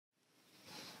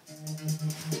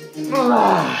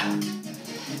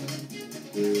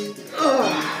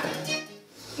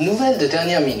Nouvelle de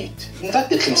dernière minute. Une vague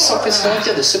de crimes sans précédent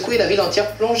vient de secouer la ville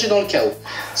entière plongée dans le chaos.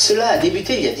 Cela a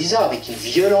débuté il y a 10 heures avec une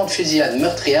violente fusillade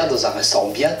meurtrière dans un restaurant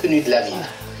bien connu de la ville,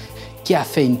 qui a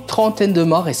fait une trentaine de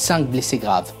morts et 5 blessés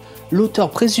graves. L'auteur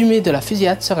présumé de la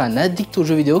fusillade serait un addict aux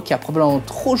jeux vidéo qui a probablement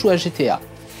trop joué à GTA.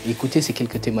 Écoutez ces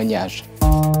quelques témoignages.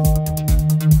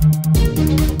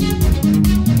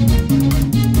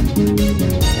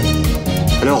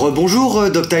 Alors bonjour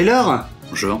Doc Tyler.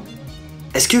 Bonjour.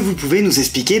 Est-ce que vous pouvez nous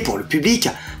expliquer pour le public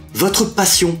votre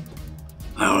passion?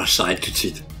 Alors je s'arrête tout de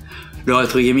suite. Le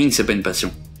rétro gaming c'est pas une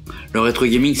passion. Le rétro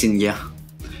gaming c'est une guerre.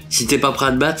 Si t'es pas prêt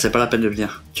à te battre, c'est pas la peine de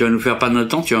venir. Tu vas nous faire perdre notre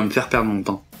temps, tu vas me faire perdre mon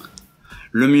temps.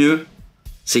 Le mieux,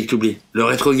 c'est que t'oublies. Le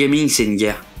rétro gaming c'est une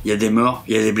guerre. Il y a des morts,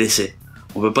 il y a des blessés.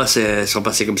 On peut pas s'en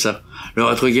passer comme ça. Le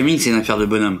rétro gaming c'est une affaire de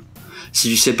bonhomme. Si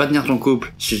tu sais pas tenir ton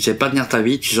couple, si tu sais pas tenir ta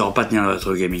vie, tu sauras pas tenir le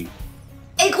rétro gaming.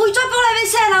 Et grouille-toi pour la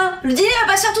vaisselle, hein. Le dîner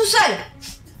va pas se faire tout seul.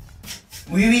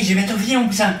 Oui, j'ai bientôt fini mon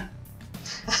poussin.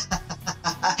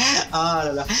 Ah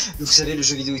là là, vous savez, le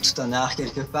jeu vidéo est tout un art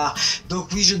quelque part. Donc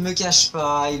oui, je ne me cache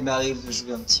pas, il m'arrive de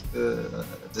jouer un petit peu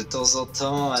de temps en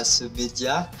temps à ce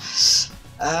média.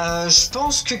 Je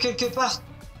pense que quelque part,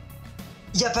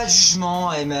 il n'y a pas de jugement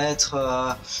à émettre.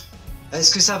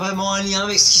 Est-ce que ça a vraiment un lien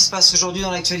avec ce qui se passe aujourd'hui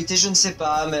dans l'actualité? Je ne sais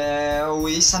pas, mais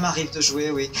oui, ça m'arrive de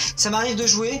jouer, oui. Ça m'arrive de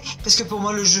jouer parce que pour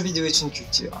moi, le jeu vidéo est une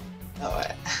culture. Ah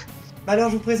ouais. Bah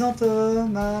alors je vous présente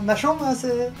ma chambre, hein,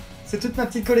 c'est toute ma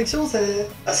petite collection,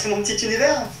 c'est mon petit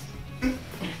univers.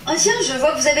 Oh tiens, je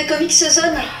vois que vous avez Comics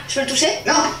Zone. Je peux le toucher?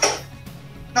 Non.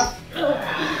 Non.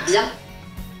 Bien.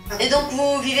 Et donc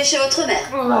vous vivez chez votre mère?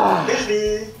 Oui,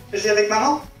 je vis avec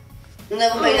maman. Nous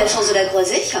n'avons pas eu la chance de la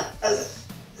croiser.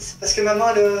 C'est parce que maman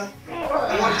elle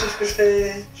trouve que je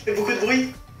fais beaucoup de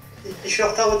bruit. Et je suis en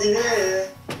retard au dîner et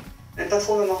elle aime pas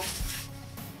trop maman.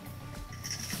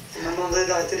 Elle m'a demandé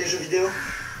d'arrêter les jeux vidéo.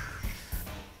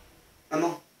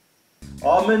 Maman.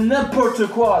 Oh mais n'importe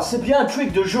quoi, c'est bien un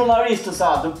truc de journaliste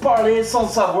ça, de parler sans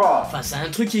savoir. Enfin, c'est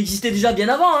un truc qui existait déjà bien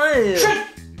avant, hein.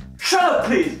 Shut up,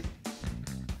 please.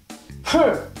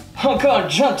 Encore un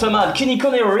gentleman qui n'y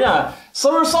connaît rien. Ça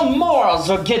ressemble more à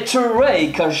The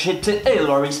Getaway qu'à GTA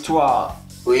leur histoire.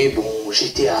 Oui, bon,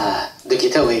 GTA, de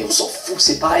Getaway, on s'en fout,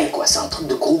 c'est pareil quoi, c'est un truc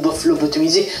de gros bof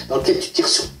lobotomisé dans lequel tu tires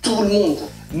sur tout le monde.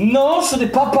 Non, ce n'est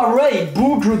pas pareil,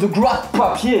 bougre de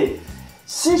gratte-papier.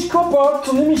 Si je compare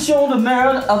ton émission de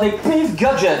merde avec Pif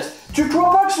Gadget, tu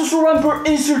crois pas que ce soit un peu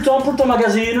insultant pour ton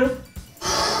magazine?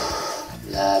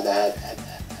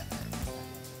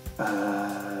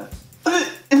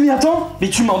 Mais attends, mais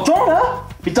tu m'entends là?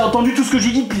 Mais t'as entendu tout ce que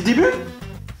j'ai dit depuis le début?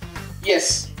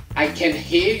 Yes, I can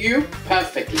hear you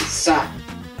perfectly, ça.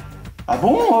 Ah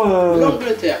bon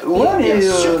L'Angleterre, ouais, mais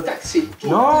surtaxé.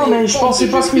 Non, mais je pensais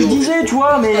pas ce que je disais, tu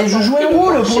vois, mais je jouais un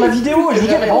rôle pour la vidéo, et je me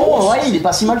disais, bon, ouais, il est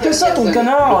pas si mal que ça, ton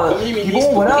canard. Puis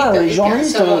bon, voilà, les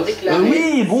journalistes,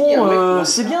 oui, bon,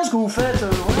 c'est bien ce que vous faites,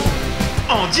 voilà.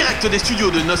 En direct des studios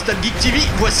de Nostalgeeks TV,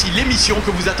 voici l'émission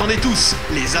que vous attendez tous,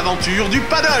 les aventures du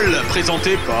paddle,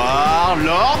 présentée par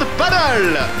Lord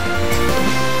Paddle.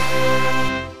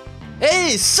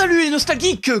 Hey, salut les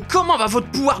nostalgeeks! Comment va votre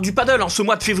pouvoir du paddle en ce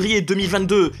mois de février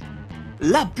 2022?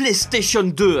 La PlayStation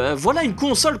 2, voilà une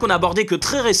console qu'on a abordée que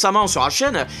très récemment sur la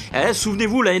chaîne.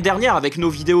 Souvenez-vous l'année dernière avec nos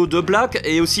vidéos de Black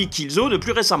et aussi Killzone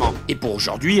plus récemment. Et pour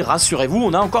aujourd'hui, rassurez-vous,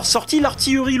 on a encore sorti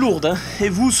l'artillerie lourde. Et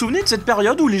vous vous souvenez de cette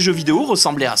période où les jeux vidéo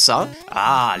ressemblaient à ça?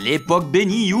 Ah, l'époque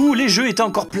bénie où les jeux étaient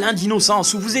encore pleins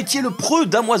d'innocence, où vous étiez le preux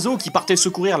damoiseau qui partait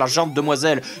secourir la jante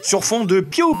demoiselle sur fond de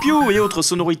piou-piou et autres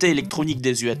sonorités électroniques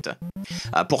désuètes.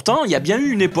 Pourtant, il y a bien eu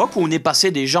une époque où on est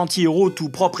passé des gentils héros tout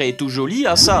propres et tout jolis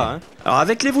à ça. Alors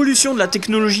avec l'évolution de la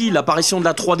technologie, l'apparition de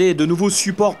la 3D et de nouveaux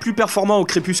supports plus performants au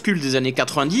crépuscule des années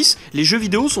 90, les jeux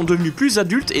vidéo sont devenus plus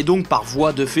adultes et donc par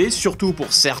voie de fait, surtout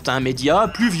pour certains médias,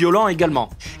 plus violents également.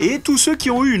 Et tous ceux qui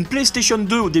ont eu une PlayStation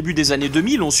 2 au début des années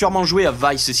 2000 ont sûrement joué à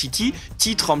Vice City,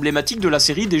 titre emblématique de la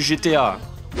série des GTA.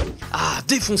 Ah,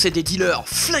 défoncer des dealers,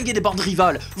 flinguer des bandes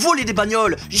rivales, voler des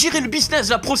bagnoles, gérer le business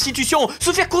de la prostitution,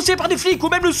 se faire conseiller par des flics ou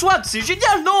même le SWAT, c'est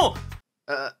génial, non?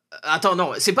 Attends,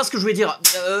 non, c'est pas ce que je voulais dire.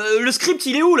 Le script,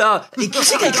 il est où, là? Et qui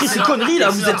c'est qui a écrit ces conneries, là?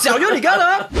 Vous êtes sérieux, les gars,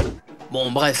 là? Bon,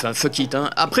 bref, fuck it, hein.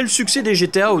 Après le succès des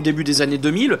GTA au début des années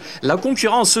 2000, la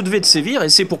concurrence se devait de sévir et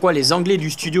c'est pourquoi les Anglais du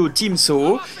studio Team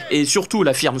Soho, et surtout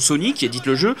la firme Sony qui édite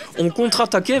le jeu, ont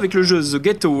contre-attaqué avec le jeu The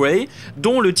Getaway,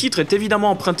 dont le titre est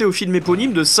évidemment emprunté au film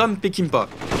éponyme de Sam Peckinpah.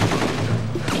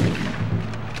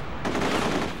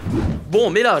 Bon,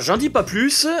 mais là, j'en dis pas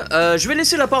plus, je vais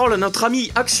laisser la parole à notre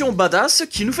ami Action Badass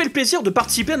qui nous fait le plaisir de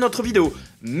participer à notre vidéo.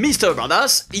 Mr.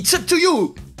 Badass, it's up to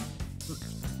you!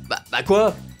 Bah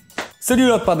quoi? Salut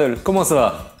Lord Paddle, comment ça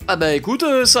va? Ah bah écoute,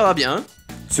 ça va bien.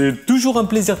 C'est toujours un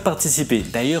plaisir de participer.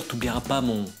 D'ailleurs, t'oublieras pas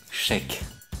mon chèque.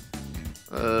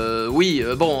 Oui,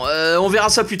 bon, on verra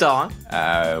ça plus tard,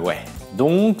 hein. Ouais.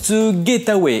 Donc, The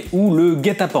Getaway, ou le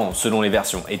guet-apens selon les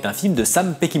versions, est un film de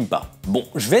Sam Peckinpah. Bon,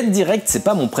 je vais être direct, c'est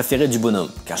pas mon préféré du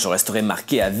bonhomme, car je resterai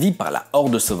marqué à vie par la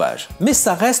horde sauvage. Mais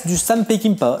ça reste du Sam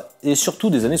Peckinpah, et surtout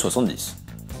des années 70.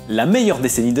 La meilleure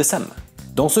décennie de Sam.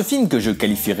 Dans ce film que je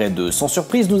qualifierais de sans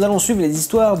surprise, nous allons suivre les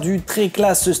histoires du très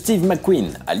classe Steve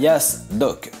McQueen, alias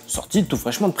Doc, sorti tout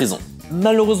fraîchement de prison.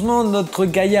 Malheureusement, notre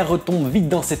gaillard retombe vite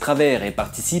dans ses travers et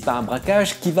participe à un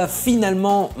braquage qui va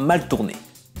finalement mal tourner.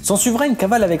 S'ensuivra une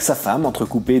cavale avec sa femme,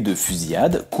 entrecoupée de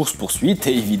fusillades, courses-poursuites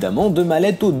et évidemment de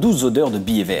mallettes aux douces odeurs de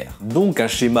billets verts. Donc un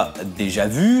schéma déjà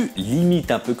vu,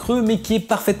 limite un peu creux, mais qui est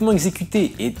parfaitement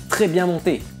exécuté et très bien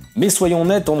monté. Mais soyons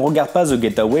honnêtes, on ne regarde pas The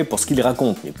Getaway pour ce qu'il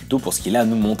raconte, mais plutôt pour ce qu'il a à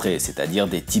nous montrer, c'est-à-dire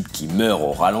des types qui meurent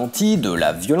au ralenti, de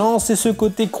la violence et ce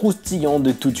côté croustillant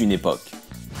de toute une époque.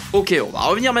 Ok, on va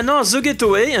revenir maintenant à The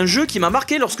Getaway, un jeu qui m'a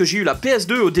marqué lorsque j'ai eu la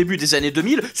PS2 au début des années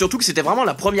 2000, surtout que c'était vraiment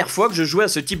la première fois que je jouais à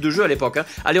ce type de jeu à l'époque.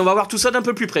 Allez, on va voir tout ça d'un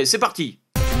peu plus près, c'est parti.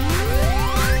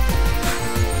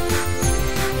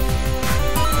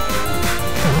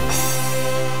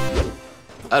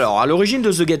 Alors, à l'origine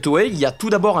de The Getaway, il y a tout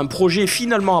d'abord un projet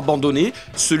finalement abandonné,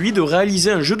 celui de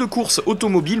réaliser un jeu de course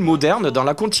automobile moderne dans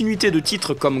la continuité de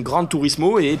titres comme Gran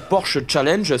Turismo et Porsche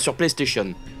Challenge sur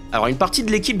PlayStation. Alors, une partie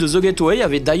de l'équipe de The Getaway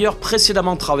avait d'ailleurs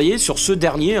précédemment travaillé sur ce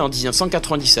dernier en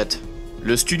 1997.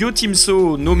 Le studio Team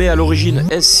Soho, nommé à l'origine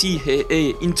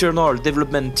SCAA Internal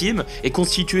Development Team et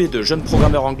constitué de jeunes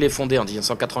programmeurs anglais fondés en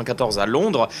 1994 à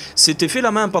Londres, s'était fait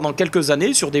la main pendant quelques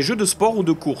années sur des jeux de sport ou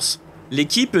de course.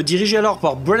 L'équipe, dirigée alors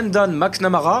par Brendan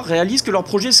McNamara, réalise que leur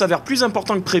projet s'avère plus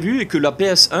important que prévu et que la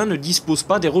PS1 ne dispose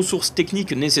pas des ressources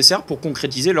techniques nécessaires pour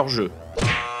concrétiser leur jeu.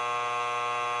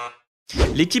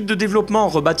 L'équipe de développement,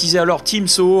 rebaptisée alors Team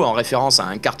Soho en référence à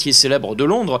un quartier célèbre de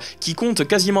Londres, qui compte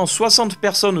quasiment 60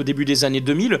 personnes au début des années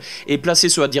 2000 et placée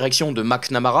sous la direction de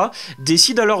McNamara,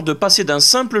 décide alors de passer d'un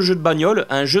simple jeu de bagnole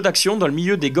à un jeu d'action dans le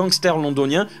milieu des gangsters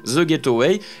londoniens, The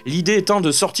Getaway, l'idée étant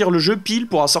de sortir le jeu pile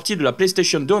pour la sortie de la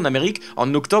PlayStation 2 en Amérique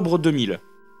en octobre 2000.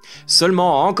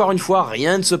 Seulement, encore une fois,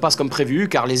 rien ne se passe comme prévu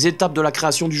car les étapes de la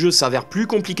création du jeu s'avèrent plus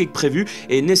compliquées que prévu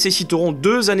et nécessiteront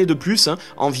 2 années de plus,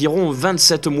 environ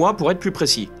 27 mois pour être plus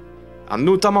précis.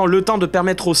 Notamment le temps de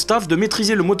permettre au staff de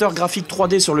maîtriser le moteur graphique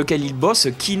 3D sur lequel ils bossent,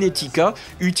 Kinetica,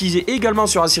 utilisé également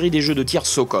sur la série des jeux de tir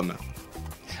SOCOM.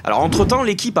 Alors entre-temps,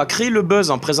 l'équipe a créé le buzz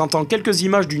en présentant quelques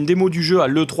images d'une démo du jeu à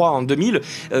l'E3 en 2000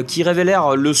 qui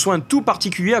révélèrent le soin tout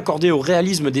particulier accordé au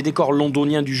réalisme des décors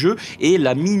londoniens du jeu et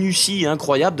la minutie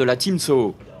incroyable de la Team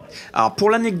Soho. Alors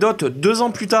pour l'anecdote, 2 ans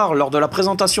plus tard, lors de la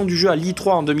présentation du jeu à l'E3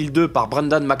 en 2002 par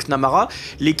Brendan McNamara,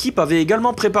 l'équipe avait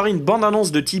également préparé une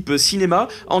bande-annonce de type cinéma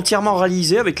entièrement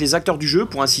réalisée avec les acteurs du jeu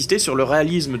pour insister sur le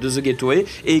réalisme de The Getaway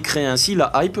et créer ainsi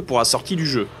la hype pour la sortie du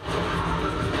jeu.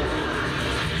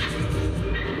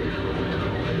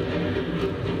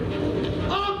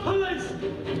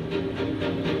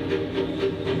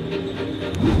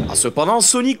 Cependant,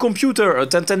 Sony Computer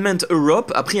Entertainment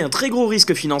Europe a pris un très gros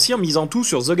risque financier en misant tout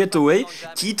sur The Getaway,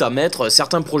 quitte à mettre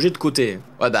certains projets de côté.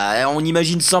 Ouais bah, on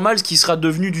imagine sans mal ce qui sera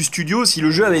devenu du studio si le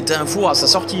jeu avait été un four à sa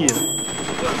sortie.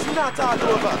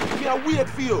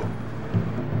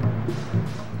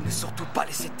 Ne surtout pas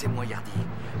laisser de témoins, Yardy.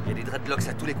 Il y a des dreadlocks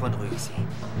à tous les coins de rue ici.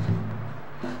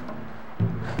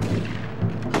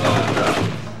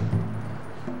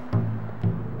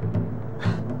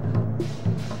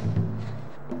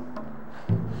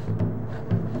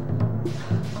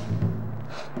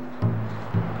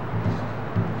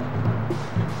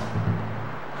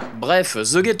 Bref,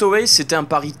 The Getaway c'était un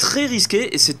pari très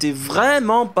risqué et c'était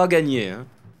vraiment pas gagné.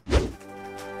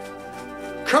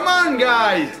 Come on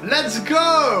guys, let's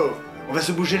go! On va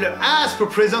se bouger le ass pour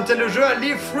présenter le jeu à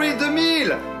l'E3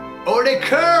 2000! Oh les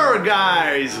cœurs,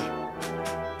 guys!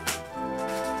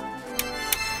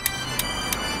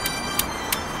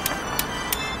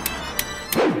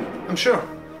 I'm sure.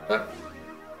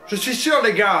 Je suis sûr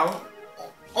les gars.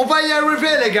 On va y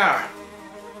arriver les gars!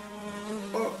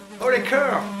 Oh les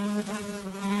cœurs!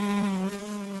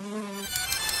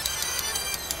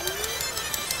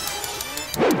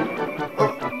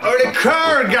 Oh les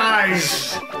cœurs,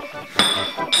 guys!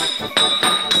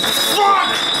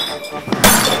 Fuck!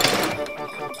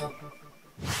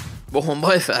 Bon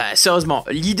bref, sérieusement,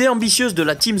 l'idée ambitieuse de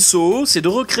la Team Soho, c'est de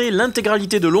recréer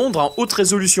l'intégralité de Londres en haute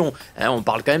résolution. On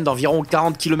parle quand même d'environ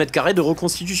 40 km² de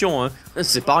reconstitution,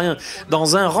 c'est pas rien,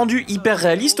 dans un rendu hyper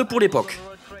réaliste pour l'époque.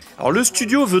 Alors le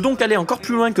studio veut donc aller encore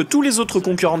plus loin que tous les autres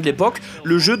concurrents de l'époque,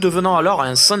 le jeu devenant alors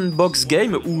un sandbox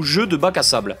game ou jeu de bac à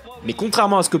sable. Mais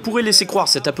contrairement à ce que pourrait laisser croire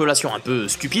cette appellation un peu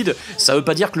stupide, ça veut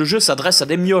pas dire que le jeu s'adresse à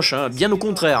des mioches, hein, bien au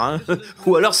contraire. Hein.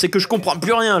 Ou alors c'est que je comprends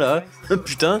plus rien là,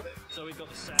 putain.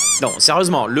 Non,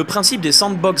 sérieusement, le principe des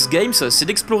sandbox games, c'est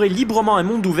d'explorer librement un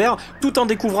monde ouvert tout en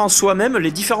découvrant soi-même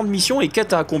les différentes missions et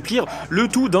quêtes à accomplir, le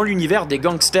tout dans l'univers des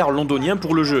gangsters londoniens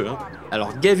pour le jeu.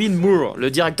 Alors Gavin Moore,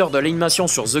 le directeur de l'animation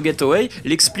sur The Getaway,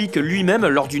 l'explique lui-même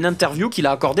lors d'une interview qu'il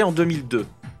a accordée en 2002.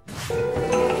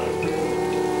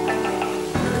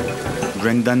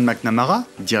 Brendan McNamara,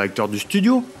 directeur du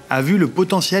studio, a vu le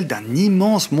potentiel d'un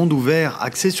immense monde ouvert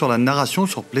axé sur la narration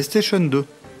sur PlayStation 2.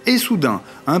 Et soudain,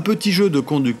 un petit jeu de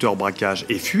conducteur braquage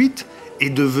et fuite est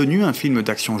devenu un film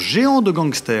d'action géant de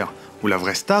gangsters, où la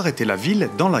vraie star était la ville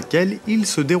dans laquelle il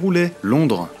se déroulait,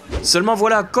 Londres. Seulement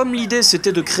voilà, comme l'idée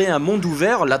c'était de créer un monde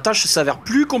ouvert, la tâche s'avère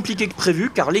plus compliquée que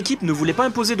prévu car l'équipe ne voulait pas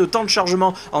imposer de temps de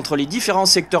chargement entre les différents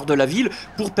secteurs de la ville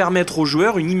pour permettre aux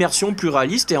joueurs une immersion plus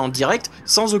réaliste et en direct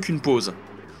sans aucune pause.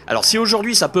 Alors si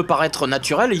aujourd'hui ça peut paraître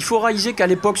naturel, il faut réaliser qu'à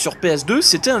l'époque sur PS2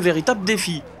 c'était un véritable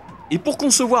défi. Et pour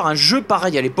concevoir un jeu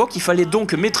pareil à l'époque, il fallait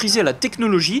donc maîtriser la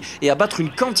technologie et abattre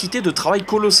une quantité de travail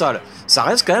colossale. Ça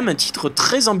reste quand même un titre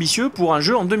très ambitieux pour un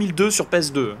jeu en 2002 sur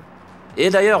PS2. Et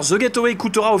d'ailleurs, The Getaway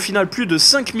coûtera au final plus de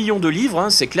 5 millions de livres, hein,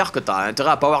 c'est clair que t'as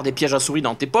intérêt à pas avoir des pièges à souris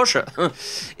dans tes poches.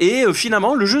 Et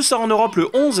finalement, le jeu sort en Europe le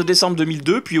 11 décembre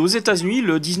 2002, puis aux États-Unis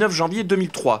le 19 janvier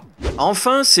 2003.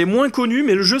 Enfin, c'est moins connu,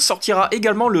 mais le jeu sortira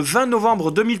également le 20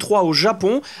 novembre 2003 au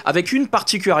Japon, avec une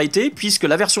particularité, puisque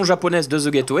la version japonaise de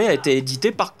The Getaway a été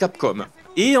éditée par Capcom.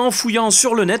 Et en fouillant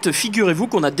sur le net, figurez-vous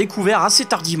qu'on a découvert assez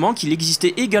tardivement qu'il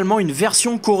existait également une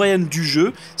version coréenne du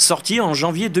jeu, sortie en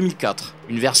janvier 2004.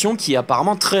 Une version qui est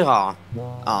apparemment très rare.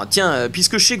 Ah tiens,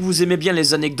 puisque je sais que vous aimez bien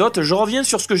les anecdotes, je reviens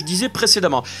sur ce que je disais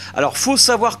précédemment. Alors faut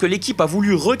savoir que l'équipe a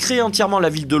voulu recréer entièrement la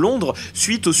ville de Londres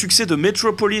suite au succès de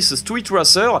Metropolis Street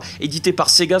Racer, édité par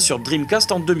Sega sur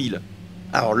Dreamcast en 2000.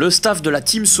 Alors le staff de la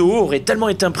Team Soho aurait tellement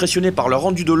été impressionné par le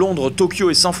rendu de Londres, Tokyo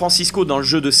et San Francisco dans le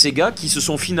jeu de Sega qu'ils se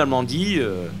sont finalement dit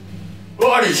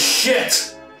Holy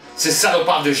shit! Ces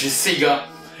salopards de chez Sega,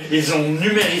 ils ont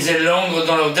numérisé Londres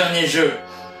dans leur dernier jeu.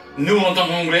 Nous en tant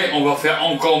qu'anglais, on va faire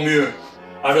encore mieux.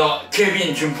 Alors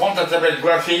Kevin, tu me prends ta tablette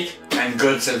graphique and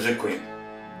God save the Queen.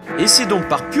 Et c'est donc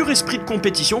par pur esprit de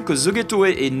compétition que The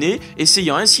Getaway est né,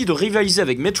 essayant ainsi de rivaliser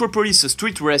avec Metropolis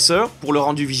Street Racer pour le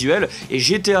rendu visuel et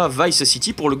GTA Vice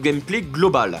City pour le gameplay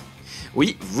global.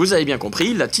 Oui, vous avez bien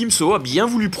compris, la Team Soho a bien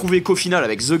voulu prouver qu'au final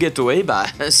avec The Getaway,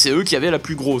 c'est eux qui avaient la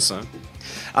plus grosse.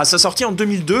 À sa sortie en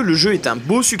 2002, le jeu est un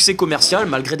beau succès commercial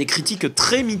malgré des critiques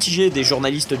très mitigées des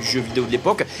journalistes du jeu vidéo de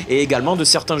l'époque et également de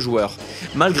certains joueurs.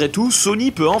 Malgré tout, Sony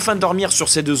peut enfin dormir sur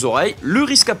ses deux oreilles, le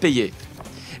risque à payer.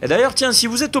 Et d'ailleurs, tiens, si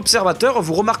vous êtes observateur,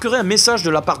 vous remarquerez un message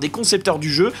de la part des concepteurs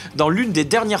du jeu dans l'une des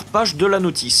dernières pages de la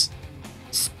notice.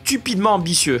 Stupidement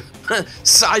ambitieux.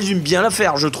 Ça résume bien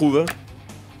l'affaire, je trouve.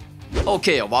 Ok,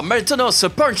 on va maintenant se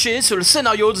pencher sur le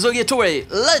scénario de The Getaway.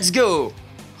 Let's go!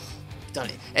 Putain,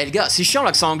 les gars, c'est chiant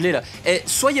l'accent anglais là.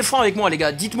 Soyez francs avec moi les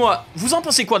gars, dites-moi, vous en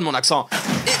pensez quoi de mon accent?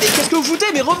 Et qu'est-ce que vous foutez?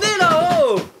 Mais revenez là,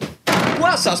 oh!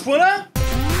 Quoi, c'est à ce point-là?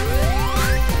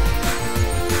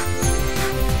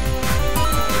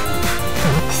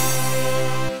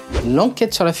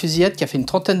 L'enquête sur la fusillade qui a fait une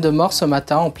trentaine de morts ce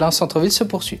matin en plein centre-ville se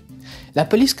poursuit. La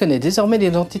police connaît désormais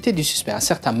l'identité du suspect, un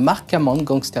certain Mark Hammond,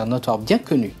 gangster notoire bien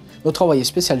connu. Notre envoyé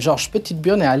spécial Georges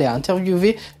Petitburn est allé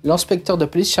interviewer l'inspecteur de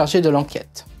police chargé de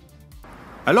l'enquête.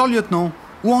 Alors lieutenant,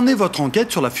 où en est votre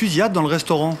enquête sur la fusillade dans le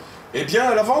restaurant? Eh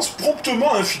bien, elle avance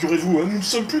promptement, hein, figurez-vous. Nous ne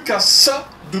sommes plus qu'à ça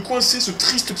de coincer ce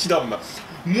triste kidam.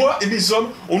 Moi et mes hommes,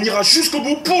 on ira jusqu'au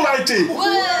bout pour l'arrêter.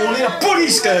 On est la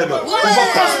police quand même. On va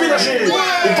pas se ménager.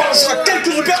 On balancera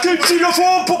quelques uppercuts s'il le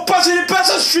faut pour passer les passes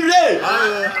à ce sujet.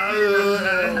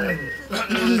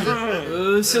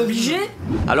 C'est obligé?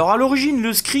 Alors à l'origine,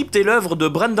 le script est l'œuvre de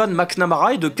Brendan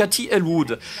McNamara et de Cathy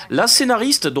Elwood. La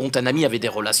scénariste, dont un ami avait des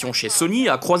relations chez Sony,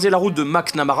 a croisé la route de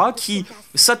McNamara qui,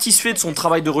 satisfait de son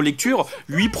travail de relecture,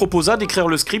 lui proposa d'écrire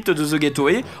le script de The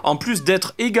Getaway, en plus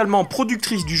d'être également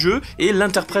productrice du jeu et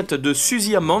l'interprète de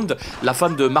Susie Hammond, la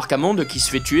femme de Mark Hammond qui se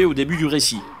fait tuer au début du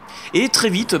récit. Et très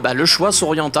vite, le choix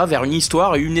s'orienta vers une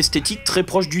histoire et une esthétique très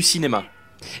proche du cinéma.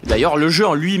 D'ailleurs, le jeu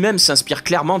en lui-même s'inspire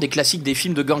clairement des classiques des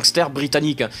films de gangsters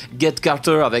britanniques. Get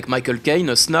Carter avec Michael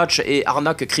Caine, Snatch et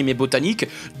Arnaque, crime et botanique,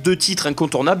 deux titres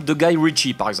incontournables de Guy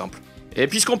Ritchie par exemple. Et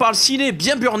puisqu'on parle ciné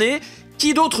bien burné,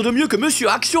 qui d'autre de mieux que Monsieur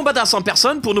Action Badass en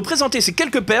personne pour nous présenter ces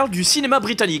quelques perles du cinéma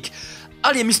britannique?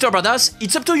 Allez Mr Badass,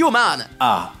 it's up to you man!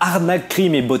 Ah, Arnaque,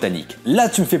 crime et botanique, là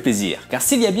tu me fais plaisir, car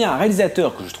s'il y a bien un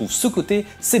réalisateur que je trouve ce côté,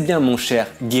 c'est bien mon cher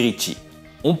Guy Ritchie.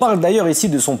 On parle d'ailleurs ici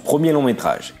de son premier long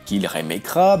métrage, qu'il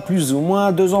remakera plus ou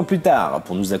moins 2 ans plus tard,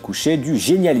 pour nous accoucher du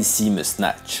génialissime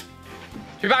Snatch.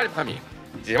 Tu parles le premier.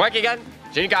 C'est moi qui gagne.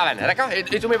 J'ai une caravane, d'accord,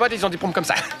 et tous mes potes, ils ont des pompes comme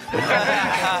ça.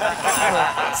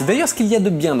 C'est d'ailleurs ce qu'il y a de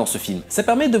bien dans ce film. Ça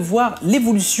permet de voir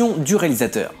l'évolution du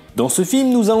réalisateur. Dans ce film,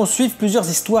 nous allons suivre plusieurs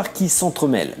histoires qui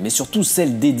s'entremêlent, mais surtout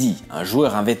celle d'Eddie, un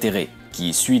joueur invétéré,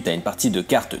 qui, suite à une partie de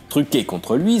cartes truquée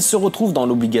contre lui, se retrouve dans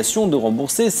l'obligation de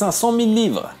rembourser 500 000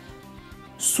 livres.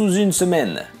 Sous une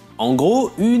semaine. En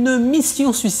gros, une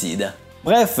mission suicide.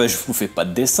 Bref, je vous fais pas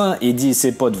de dessin, Eddie et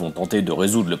ses potes vont tenter de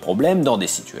résoudre le problème dans des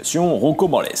situations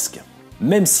rocambolesques.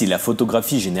 Même si la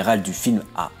photographie générale du film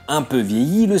a un peu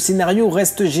vieilli, le scénario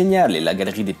reste génial et la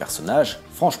galerie des personnages,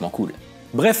 franchement cool.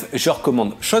 Bref, je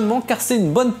recommande chaudement car c'est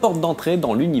une bonne porte d'entrée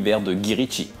dans l'univers de Guy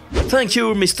Ritchie. Thank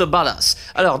you, Mr. Badass.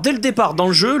 Alors, dès le départ dans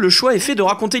le jeu, le choix est fait de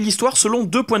raconter l'histoire selon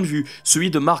 2 points de vue.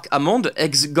 Celui de Mark Hammond,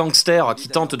 ex-gangster qui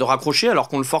tente de raccrocher alors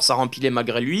qu'on le force à rempiler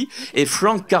malgré lui, et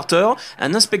Frank Carter,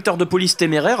 un inspecteur de police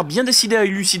téméraire bien décidé à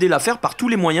élucider l'affaire par tous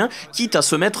les moyens, quitte à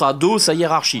se mettre à dos sa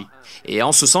hiérarchie. Et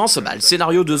en ce sens, le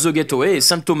scénario de The Getaway est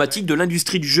symptomatique de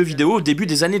l'industrie du jeu vidéo au début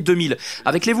des années 2000.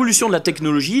 Avec l'évolution de la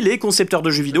technologie, les concepteurs de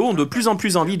jeux vidéo ont de plus en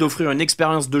plus envie d'offrir une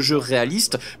expérience de jeu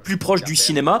réaliste, plus proche du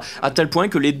cinéma, à tel point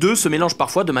que les deux se mélangent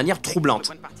parfois de manière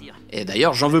troublante. Et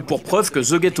d'ailleurs, j'en veux pour preuve que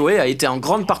The Getaway a été en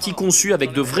grande partie conçu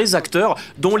avec de vrais acteurs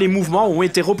dont les mouvements ont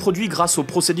été reproduits grâce au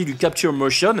procédé du capture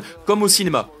motion, comme au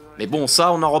cinéma. Mais bon,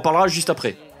 ça, on en reparlera juste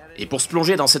après. Et pour se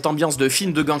plonger dans cette ambiance de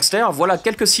film de gangster, voilà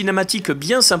quelques cinématiques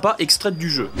bien sympas extraites du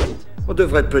jeu. On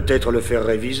devrait peut-être le faire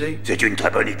réviser. C'est une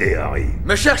très bonne idée, Harry.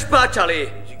 Me cherche pas, Charlie.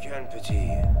 Du calme, petit.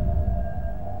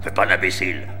 Fais pas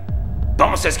l'imbécile.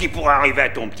 Pense à ce qui pourrait arriver à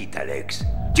ton petit Alex.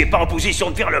 Tu es pas en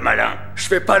position de faire le malin. Je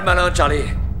fais pas le malin, Charlie.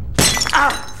 Ah!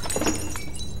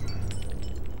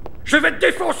 Je vais te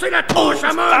défoncer la tronche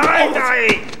à mort. Arrête,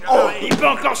 Harry. Il peut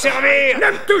encore servir.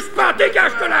 Ne me touche pas,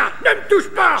 dégage de là. Ne me touche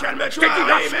pas. Je t'ai dit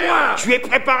lâche-moi. Je lui ai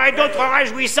préparé d'autres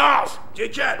réjouissances. Tu es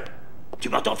calme. Tu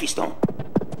m'entends, fiston?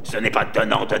 Ce n'est pas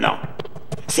donnant.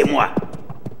 C'est moi.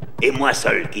 Et moi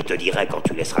seul qui te dirai quand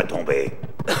tu laisseras tomber.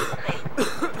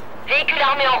 Véhicule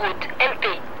armé en route. MP.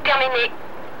 Terminé.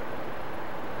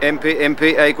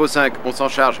 MP à Echo 5. On s'en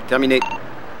charge. Terminé.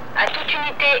 À toute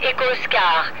unité Echo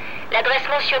Oscar. L'adresse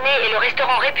mentionnée est le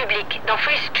restaurant République, dans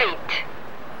Free Street.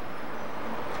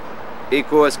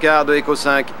 Echo Oscar de Echo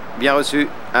 5. Bien reçu.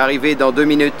 Arrivé dans 2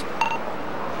 minutes.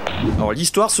 Alors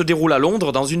l'histoire se déroule à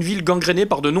Londres, dans une ville gangrénée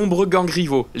par de nombreux gangs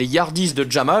rivaux. Les Yardis de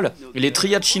Jamal, les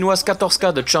triades chinoises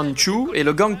 14K de Chan Chu et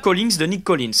le gang Collins de Nick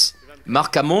Collins.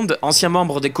 Mark Hammond, ancien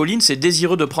membre des Collins et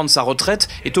désireux de prendre sa retraite,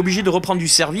 est obligé de reprendre du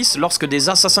service lorsque des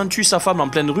assassins tuent sa femme en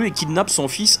pleine rue et kidnappent son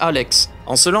fils Alex.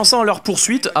 En se lançant à leur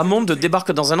poursuite, Hammond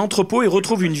débarque dans un entrepôt et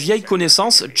retrouve une vieille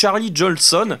connaissance, Charlie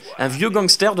Jolson, un vieux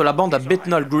gangster de la bande à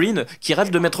Bethnal Green qui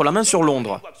rêve de mettre la main sur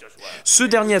Londres. Ce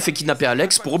dernier a fait kidnapper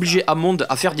Alex pour obliger Hammond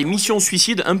à faire des missions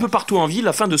suicides un peu partout en ville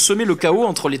afin de semer le chaos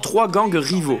entre les 3 gangs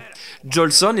rivaux.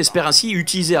 Jolson espère ainsi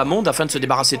utiliser Hammond afin de se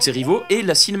débarrasser de ses rivaux et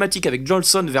la cinématique avec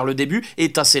Jolson vers le début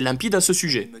est assez limpide à ce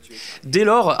sujet. Dès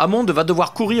lors, Hammond va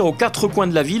devoir courir aux 4 coins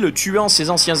de la ville, tuant ses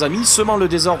anciens amis, semant le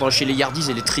désordre chez les Yardis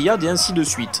et les Triades et ainsi de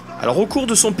suite. Alors au cours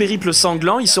de son périple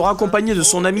sanglant, il sera accompagné de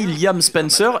son ami Liam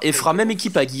Spencer et fera même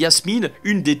équipe avec Yasmine,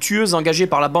 une des tueuses engagées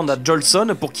par la bande à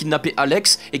Jolson pour kidnapper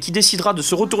Alex et qui décidera de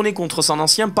se retourner contre son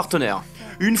ancien partenaire.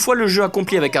 Une fois le jeu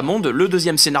accompli avec Hammond, le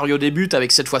deuxième scénario débute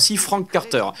avec cette fois-ci Frank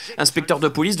Carter, inspecteur de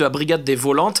police de la brigade des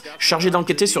volantes, chargé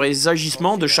d'enquêter sur les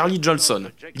agissements de Charlie Jolson.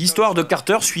 L'histoire de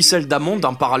Carter suit celle d'Hammond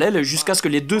en parallèle jusqu'à ce que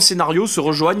les 2 scénarios se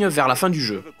rejoignent vers la fin du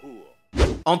jeu.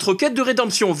 Entre quête de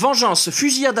rédemption, vengeance,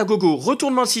 fusillade à gogo,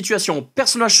 retournement de situation,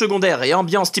 personnages secondaires et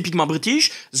ambiance typiquement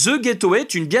british, The Getaway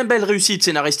est une bien belle réussite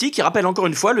scénaristique qui rappelle encore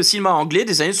une fois le cinéma anglais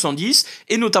des années 70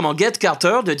 et notamment Get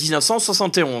Carter de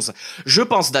 1971. Je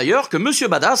pense d'ailleurs que Monsieur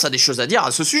Badass a des choses à dire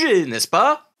à ce sujet, n'est-ce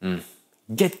pas?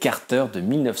 Get Carter de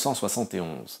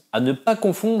 1971. À ne pas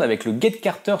confondre avec le Get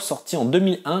Carter sorti en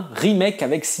 2001, remake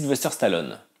avec Sylvester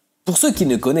Stallone. Pour ceux qui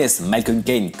ne connaissent Michael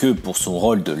Caine que pour son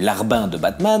rôle de larbin de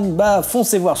Batman, bah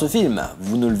foncez voir ce film,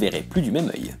 vous ne le verrez plus du même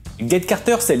œil. Get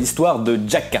Carter, c'est l'histoire de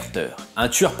Jack Carter, un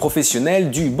tueur professionnel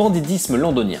du banditisme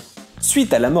londonien.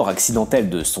 Suite à la mort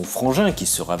accidentelle de son frangin, qui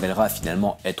se révélera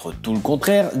finalement être tout le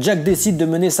contraire, Jack décide de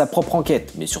mener sa propre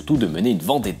enquête, mais surtout de mener une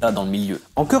vendetta dans le milieu.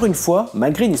 Encore une fois,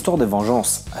 malgré une histoire de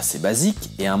vengeance assez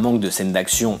basique et un manque de scènes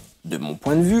d'action, de mon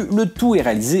point de vue, le tout est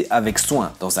réalisé avec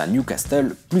soin dans un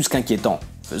Newcastle plus qu'inquiétant,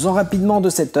 faisant rapidement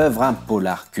de cette œuvre un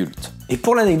polar culte. Et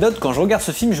pour l'anecdote, quand je regarde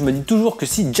ce film, je me dis toujours que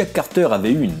si Jack Carter avait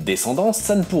eu une descendance,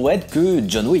 ça ne pourrait être que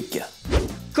John Wick.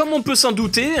 Comme on peut s'en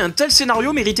douter, un tel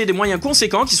scénario méritait des moyens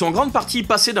conséquents qui sont en grande partie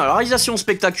passés dans la réalisation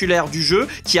spectaculaire du jeu,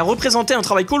 qui a représenté un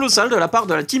travail colossal de la part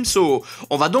de la Team Soho.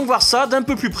 On va donc voir ça d'un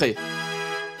peu plus près.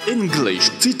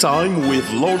 English Tea Time with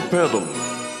Lord Perdon.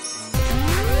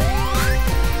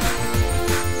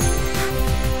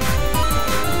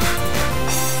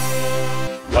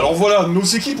 Alors voilà, nos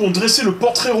équipes ont dressé le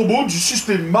portrait robot du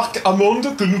suspect Mark Hammond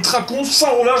que nous traquons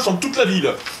sans relâche dans toute la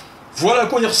ville. Voilà à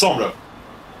quoi il ressemble.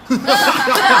 Mais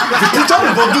putain,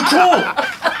 mais bande de cons!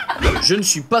 Je ne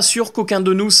suis pas sûr qu'aucun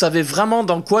de nous savait vraiment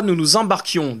dans quoi nous nous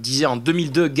embarquions, disait en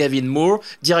 2002 Gavin Moore,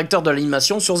 directeur de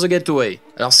l'animation sur The Getaway.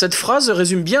 Alors cette phrase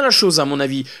résume bien la chose à mon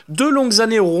avis. 2 longues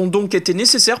années auront donc été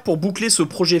nécessaires pour boucler ce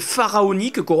projet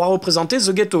pharaonique qu'aura représenté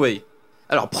The Getaway.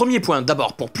 Alors premier point,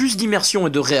 d'abord pour plus d'immersion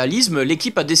et de réalisme,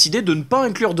 l'équipe a décidé de ne pas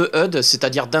inclure de HUD,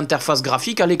 c'est-à-dire d'interface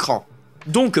graphique à l'écran.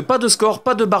 Donc pas de score,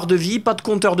 pas de barre de vie, pas de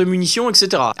compteur de munitions,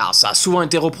 etc. Alors ça a souvent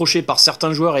été reproché par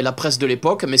certains joueurs et la presse de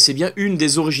l'époque, mais c'est bien une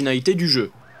des originalités du jeu.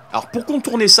 Alors pour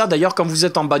contourner ça d'ailleurs, quand vous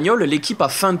êtes en bagnole, l'équipe a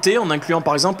feinté en incluant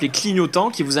par exemple les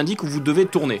clignotants qui vous indiquent où vous devez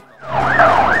tourner.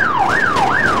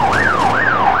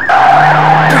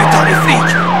 Putain les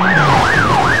flics!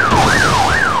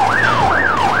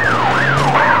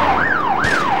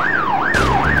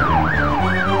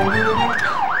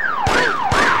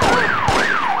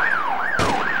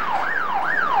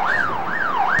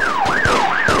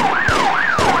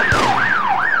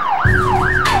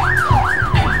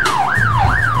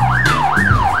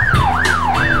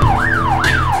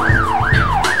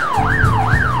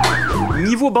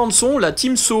 Niveau bande-son, la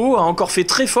Team Soho a encore fait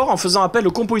très fort en faisant appel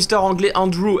au compositeur anglais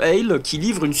Andrew Hale qui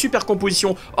livre une super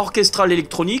composition orchestrale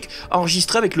électronique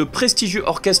enregistrée avec le prestigieux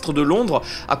orchestre de Londres,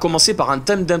 à commencer par un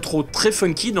thème d'intro très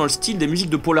funky dans le style des musiques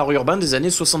de polar urbain des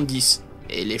années 70.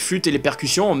 Et les flûtes et les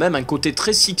percussions ont même un côté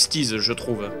très 60s, je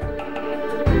trouve.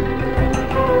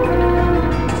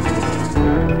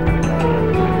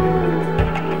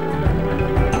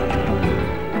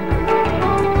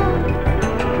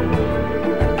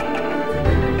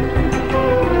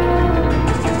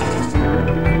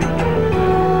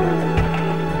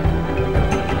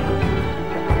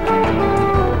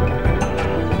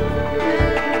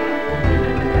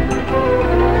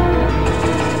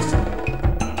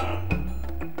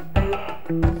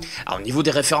 Alors au niveau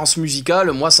des références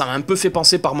musicales, moi ça m'a un peu fait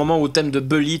penser par moments au thème de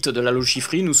Bullet de la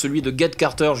Lochifrine ou celui de Get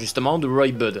Carter justement de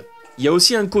Roy Budd. Il y a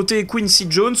aussi un côté Quincy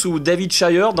Jones ou David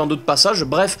Shire dans d'autres passages,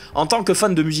 bref, en tant que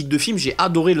fan de musique de film, j'ai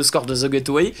adoré le score de The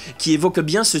Getaway qui évoque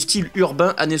bien ce style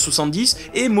urbain années 70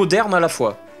 et moderne à la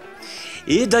fois.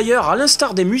 Et d'ailleurs, à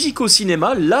l'instar des musiques au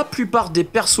cinéma, la plupart des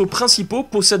persos principaux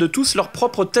possèdent tous leur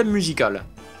propre thème musical.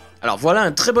 Alors voilà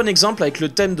un très bon exemple avec le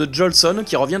thème de Jolson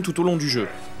qui revient tout au long du jeu.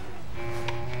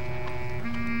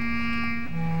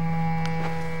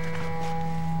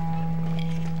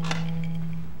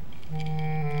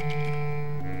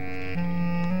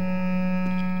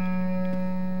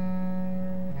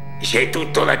 J'ai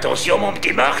toute ton attention, mon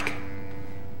petit Mark.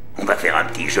 On va faire un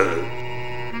petit jeu.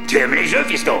 Tu aimes les jeux,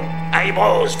 fiston? Allez,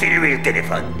 bros, file-lui le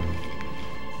téléphone.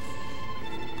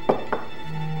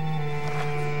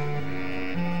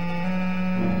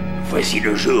 Voici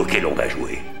le jeu auquel on va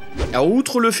jouer. Alors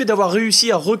outre le fait d'avoir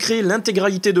réussi à recréer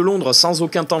l'intégralité de Londres sans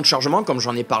aucun temps de chargement, comme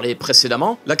j'en ai parlé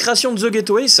précédemment, la création de The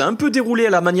Getaway s'est un peu déroulée à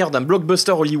la manière d'un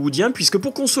blockbuster hollywoodien, puisque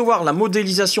pour concevoir la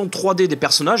modélisation 3D des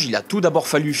personnages, il a tout d'abord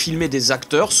fallu filmer des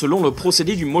acteurs selon le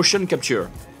procédé du motion capture.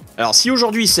 Alors si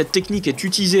aujourd'hui cette technique est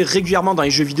utilisée régulièrement dans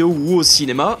les jeux vidéo ou au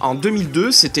cinéma, en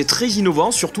 2002 c'était très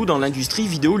innovant, surtout dans l'industrie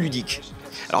vidéoludique.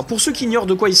 Alors pour ceux qui ignorent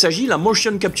de quoi il s'agit, la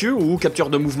motion capture ou capture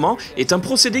de mouvement est un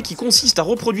procédé qui consiste à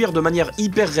reproduire de manière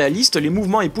hyper réaliste les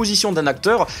mouvements et positions d'un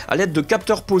acteur à l'aide de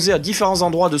capteurs posés à différents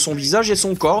endroits de son visage et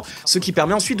son corps, ce qui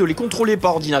permet ensuite de les contrôler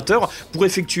par ordinateur pour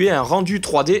effectuer un rendu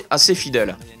 3D assez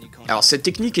fidèle. Alors cette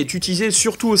technique est utilisée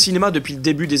surtout au cinéma depuis le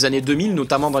début des années 2000,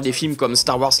 notamment dans des films comme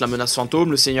Star Wars La Menace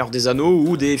Fantôme, Le Seigneur des Anneaux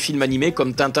ou des films animés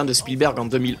comme Tintin de Spielberg en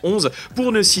 2011,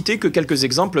 pour ne citer que quelques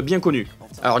exemples bien connus.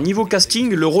 Alors niveau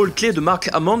casting, le rôle clé de Mark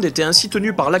Hammond était ainsi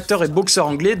tenu par l'acteur et boxeur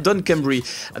anglais Don Cambry.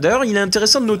 D'ailleurs, il est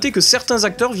intéressant de noter que certains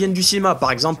acteurs viennent du cinéma,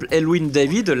 par exemple Elwyn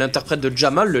David, l'interprète de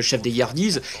Jamal, le chef des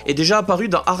Yardies, est déjà apparu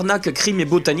dans Arnaque, Crime et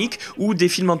Botanique, ou des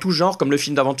films en tout genre comme le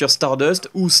film d'aventure Stardust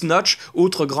ou Snatch,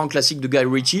 autre grand classique de Guy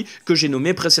Ritchie, que j'ai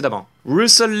nommé précédemment.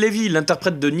 Russell Levy,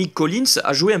 l'interprète de Nick Collins,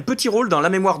 a joué un petit rôle dans La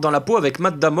Mémoire dans la peau avec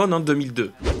Matt Damon en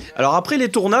 2002. Alors après les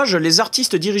tournages, les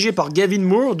artistes dirigés par Gavin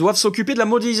Moore doivent s'occuper de la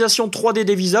modélisation 3D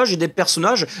des visages et des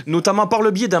personnages, notamment par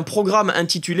le biais d'un programme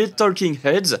intitulé Talking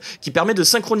Heads, qui permet de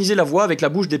synchroniser la voix avec la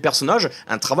bouche des personnages,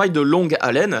 un travail de longue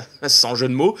haleine, sans jeu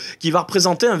de mots, qui va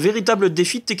représenter un véritable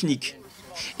défi technique.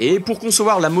 Et pour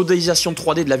concevoir la modélisation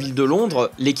 3D de la ville de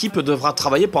Londres, l'équipe devra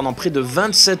travailler pendant près de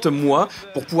 27 mois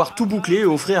pour pouvoir tout boucler et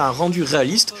offrir un rendu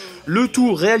réaliste, le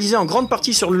tout réalisé en grande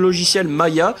partie sur le logiciel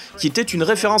Maya, qui était une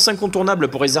référence incontournable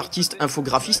pour les artistes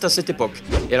infographistes à cette époque.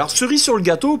 Et alors, cerise sur le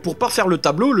gâteau, pour parfaire le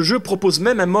tableau, le jeu propose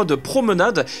même un mode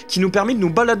promenade qui nous permet de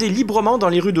nous balader librement dans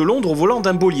les rues de Londres au volant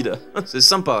d'un bolide. C'est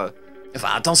sympa. Enfin,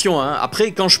 attention, hein.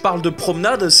 Après, quand je parle de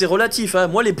promenade, c'est relatif. Hein.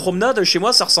 Moi, les promenades, chez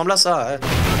moi, ça ressemble à ça. Hein.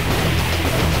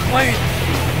 Ouais.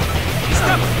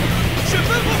 Stop. Je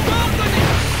veux vos coordonnées.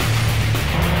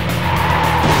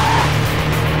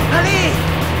 Allez.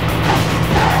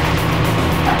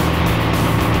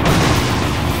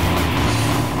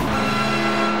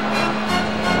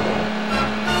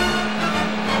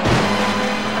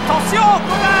 Attention,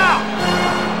 connard.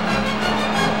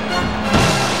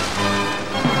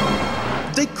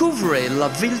 Découvrez la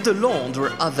ville de Londres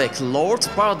avec Lord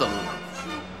Pardon.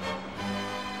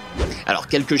 Alors,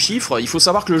 quelques chiffres, il faut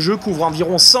savoir que le jeu couvre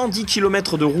environ 110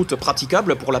 km de route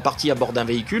praticable pour la partie à bord d'un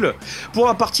véhicule. Pour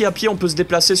la partie à pied, on peut se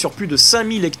déplacer sur plus de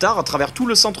 5000 hectares à travers tout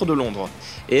le centre de Londres.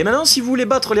 Et maintenant, si vous voulez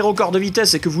battre les records de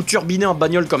vitesse et que vous turbinez en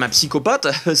bagnole comme un psychopathe,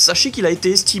 sachez qu'il a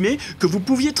été estimé que vous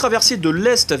pouviez traverser de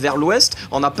l'est vers l'ouest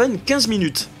en à peine 15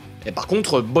 minutes. Et par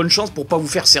contre, bonne chance pour pas vous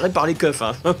faire serrer par les keufs,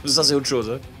 hein. Ça c'est autre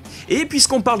chose. Et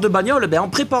puisqu'on parle de bagnole, en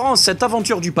préparant cette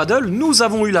aventure du paddle, nous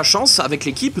avons eu la chance, avec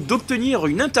l'équipe, d'obtenir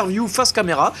une interview face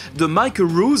caméra de Mike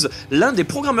Rose, l'un des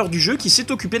programmeurs du jeu qui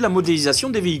s'est occupé de la modélisation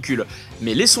des véhicules.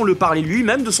 Mais laissons-le parler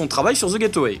lui-même de son travail sur The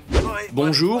Getaway.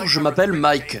 Bonjour, je m'appelle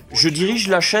Mike. Je dirige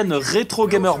la chaîne Retro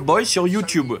Gamer Boy sur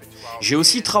YouTube. J'ai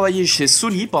aussi travaillé chez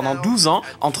Sony pendant 12 ans,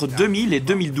 entre 2000 et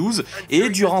 2012, et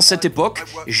durant cette époque,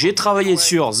 j'ai travaillé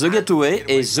sur The Getaway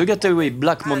et The Getaway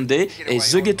Black Monday et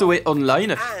The Getaway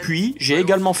Online, puis j'ai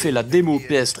également fait la démo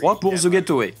PS3 pour The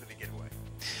Getaway.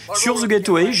 Sur The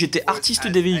Getaway, j'étais artiste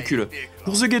des véhicules.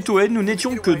 Pour The Getaway, nous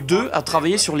n'étions que 2 à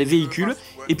travailler sur les véhicules,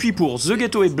 et puis pour The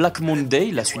Getaway Black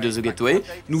Monday, la suite de The Getaway,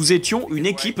 nous étions une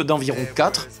équipe d'environ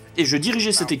 4, et je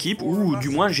dirigeais cette équipe, ou du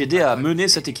moins j'aidais à mener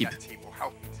cette équipe.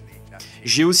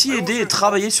 J'ai aussi aidé et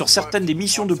travaillé sur certaines des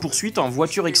missions de poursuite en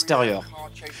voiture extérieure.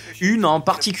 Une en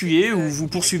particulier où vous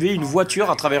poursuivez une voiture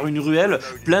à travers une ruelle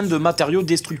pleine de matériaux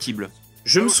destructibles.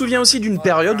 Je me souviens aussi d'une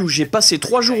période où j'ai passé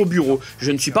 3 jours au bureau.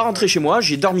 Je ne suis pas rentré chez moi,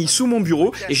 j'ai dormi sous mon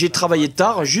bureau et j'ai travaillé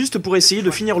tard juste pour essayer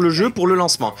de finir le jeu pour le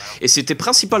lancement. Et c'était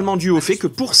principalement dû au fait que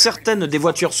pour certaines des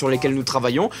voitures sur lesquelles nous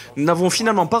travaillons, nous n'avons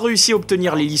finalement pas réussi à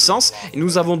obtenir les licences et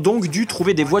nous avons donc dû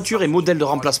trouver des voitures et modèles de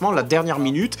remplacement à la dernière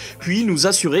minute, puis nous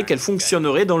assurer qu'elles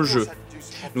fonctionneraient dans le jeu.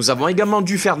 Nous avons également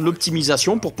dû faire de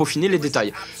l'optimisation pour peaufiner les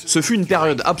détails. Ce fut une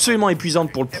période absolument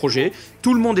épuisante pour le projet,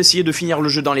 tout le monde essayait de finir le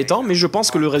jeu dans les temps, mais je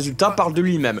pense que le résultat parle de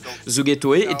lui-même. The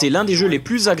Getaway était l'un des jeux les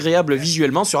plus agréables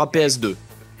visuellement sur la PS2.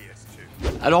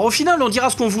 Alors au final on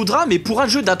dira ce qu'on voudra, mais pour un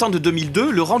jeu datant de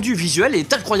 2002, le rendu visuel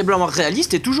est incroyablement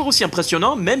réaliste et toujours aussi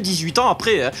impressionnant, même 18 ans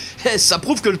après. Ça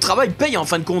prouve que le travail paye en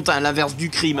fin de compte, à l'inverse du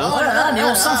crime. Hein. Oh là là, mais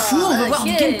on s'en fout, on veut voir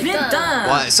du gameplay, putain.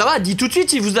 Ouais, ça va, dis tout de suite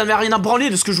si vous n'avez rien à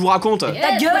branler de ce que je vous raconte.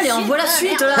 Ta gueule et on voit la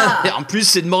suite là. Et en plus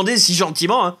c'est demandé si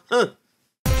gentiment, hein.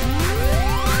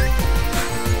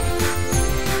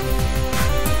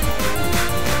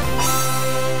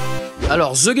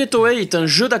 Alors, The Getaway est un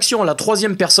jeu d'action à la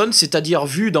 3e personne, c'est-à-dire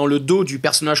vu dans le dos du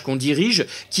personnage qu'on dirige,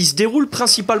 qui se déroule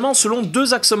principalement selon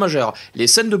 2 axes majeurs. Les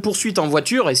scènes de poursuite en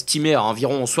voiture, estimées à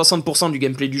environ 60% du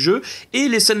gameplay du jeu, et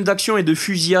les scènes d'action et de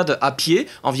fusillade à pied,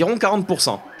 environ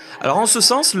 40%. Alors en ce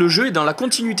sens, le jeu est dans la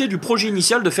continuité du projet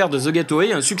initial de faire de The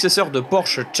Getaway un successeur de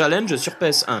Porsche Challenge sur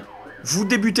PS1. Vous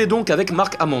débutez donc avec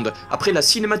Mark Hammond. Après la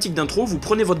cinématique d'intro, vous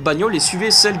prenez votre bagnole et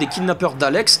suivez celle des kidnappeurs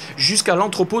d'Alex jusqu'à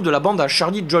l'entrepôt de la bande à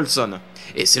Charlie Jolson.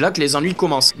 Et c'est là que les ennuis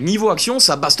commencent. Niveau action,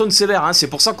 ça bastonne sévère, hein. C'est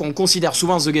pour ça qu'on considère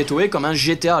souvent The Getaway comme un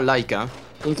GTA-like. Hein.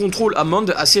 On contrôle Hammond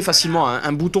assez facilement, hein.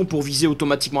 Un bouton pour viser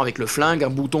automatiquement avec le flingue,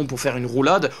 un bouton pour faire une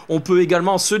roulade. On peut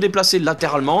également se déplacer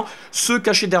latéralement, se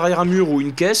cacher derrière un mur ou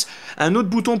une caisse, un autre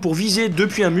bouton pour viser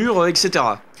depuis un mur, etc.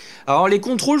 Alors les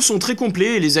contrôles sont très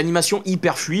complets et les animations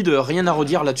hyper fluides, rien à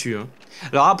redire là-dessus. Hein.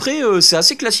 Alors après, c'est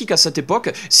assez classique à cette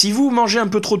époque, si vous mangez un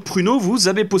peu trop de pruneaux, vous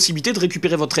avez possibilité de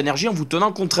récupérer votre énergie en vous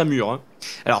tenant contre un mur. Hein.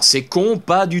 Alors c'est con,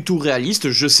 pas du tout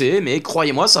réaliste, je sais, mais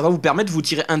croyez-moi, ça va vous permettre de vous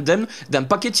tirer indemne d'un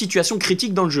paquet de situations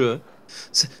critiques dans le jeu.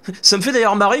 Hein. Ça me fait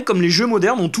d'ailleurs marrer comme les jeux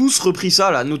modernes ont tous repris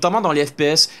ça, là, notamment dans les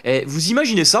FPS. Et vous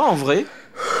imaginez ça en vrai ?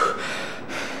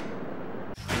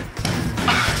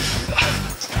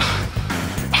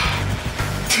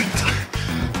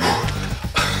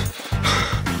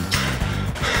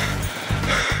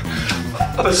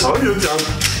 Ah bah ça va mieux, tiens.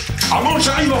 Ah non,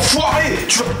 j'arrive enfoiré.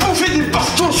 Tu vas bouffer des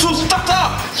pastons sauce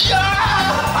tata.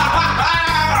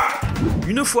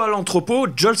 Une fois à l'entrepôt,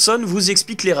 Jolson vous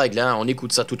explique les règles, hein. On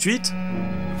écoute ça tout de suite.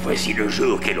 Voici le jeu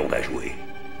auquel on va jouer.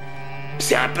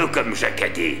 C'est un peu comme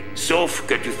Jacadé, sauf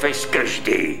que tu fais ce que je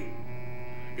dis.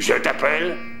 Je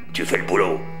t'appelle, tu fais le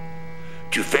boulot.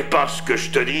 Tu fais pas ce que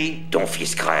je te dis, ton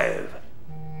fils crève.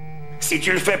 Si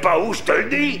tu le fais pas où je te le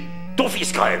dis, ton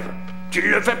fils crève. Tu ne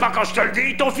le fais pas quand je te le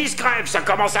dis, ton fils crève, ça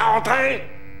commence à rentrer.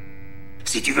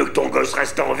 Si tu veux que ton gosse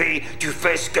reste en vie, tu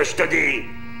fais ce que je te dis.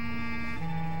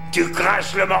 Tu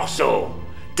craches le morceau.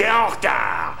 T'es en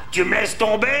retard. Tu me laisses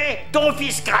tomber, ton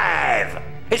fils crève.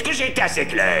 Est-ce que j'ai été assez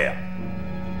clair?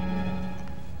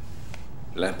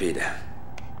 Limpide.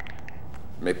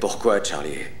 Mais pourquoi,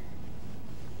 Charlie?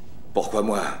 Pourquoi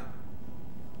moi?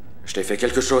 Je t'ai fait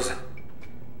quelque chose?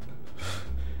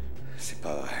 C'est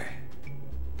pas vrai.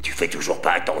 Tu fais toujours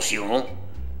pas attention?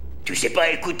 Tu sais pas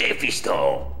écouter,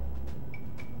 fiston?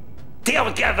 T'es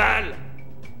en cavale?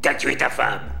 T'as tué ta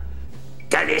femme?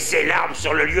 T'as laissé l'arme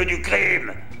sur le lieu du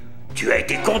crime? Tu as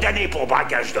été condamné pour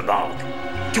braquage de banque?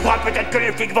 Tu crois peut-être que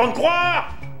les flics vont te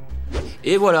croire?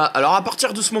 Et voilà, alors à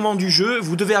partir de ce moment du jeu,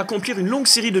 vous devez accomplir une longue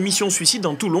série de missions suicides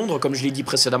dans tout Londres, comme je l'ai dit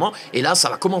précédemment, et là ça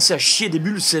va commencer à chier des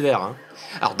bulles sévères. Hein.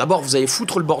 Alors d'abord vous allez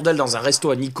foutre le bordel dans un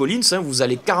resto à Nick Collins, hein, vous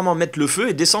allez carrément mettre le feu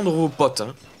et descendre vos potes.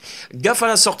 Hein. Gaffe à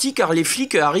la sortie car les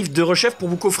flics arrivent de rechef pour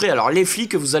vous coffrer. Alors les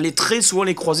flics, vous allez très souvent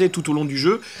les croiser tout au long du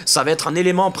jeu, ça va être un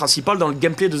élément principal dans le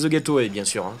gameplay de The Getaway bien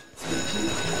sûr. Hein.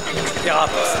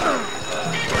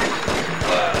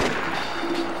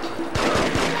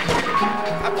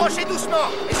 Approchez doucement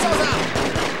et sans armes.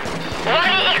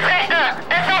 Wally X-ray 1,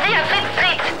 incendie à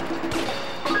Street.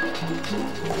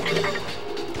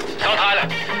 Centrale,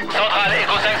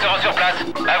 Echo 5 sera sur place.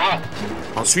 À vous.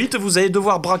 Ensuite, vous allez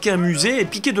devoir braquer un musée et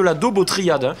piquer de la daube aux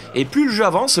triades. Hein. Et plus le jeu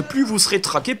avance, plus vous serez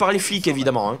traqué par les flics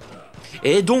évidemment. Hein.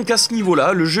 Et donc à ce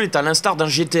niveau-là, le jeu est à l'instar d'un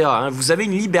GTA. Hein. Vous avez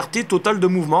une liberté totale de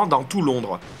mouvement dans tout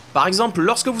Londres. Par exemple,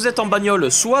 lorsque vous êtes en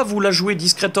bagnole, soit vous la jouez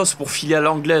discretos pour filer à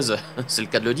l'anglaise, c'est le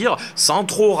cas de le dire, sans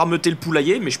trop rameuter le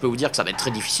poulailler, mais je peux vous dire que ça va être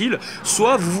très difficile,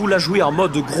 soit vous la jouez en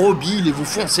mode gros bill et vous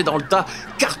foncez dans le tas,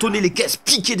 cartonnez les caisses,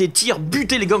 piquez des tirs,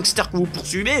 butez les gangsters que vous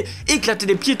poursuivez, éclatez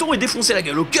des piétons et défoncez la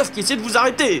gueule au keuf qui essaie de vous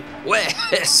arrêter. Ouais,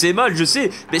 c'est mal, je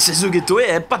sais, mais c'est The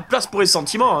Getaway, pas de place pour les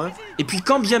sentiments. Hein. Et puis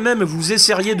quand bien même vous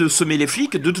essayeriez de semer les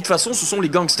flics, de toute façon ce sont les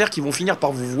gangsters qui vont finir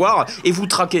par vous voir et vous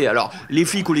traquer. Alors, les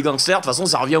flics ou les gangsters, de toute façon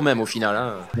ça revient même au final.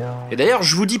 Hein. Et d'ailleurs,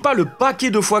 je vous dis pas le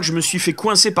paquet de fois que je me suis fait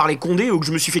coincer par les condés ou que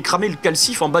je me suis fait cramer le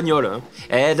calcif en bagnole. Hein.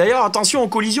 Et d'ailleurs, attention en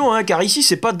collision, hein, car ici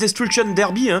c'est pas Destruction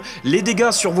Derby. Hein. Les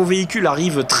dégâts sur vos véhicules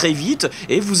arrivent très vite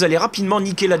et vous allez rapidement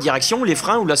niquer la direction, les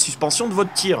freins ou la suspension de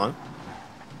votre tir. Hein.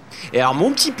 Et alors, mon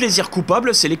petit plaisir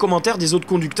coupable, c'est les commentaires des autres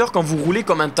conducteurs quand vous roulez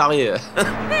comme un taré.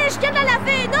 Mais je viens de la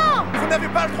laver, non! Vous n'avez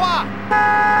pas le droit!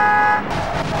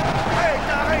 Hey,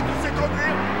 t'arrêtes de se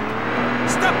conduire!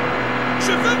 Stop!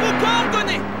 Je veux vos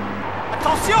coordonnées!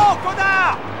 Attention,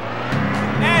 connard!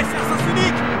 Eh, c'est un sens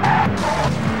unique!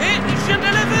 Eh, je viens de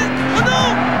la laver! Oh non!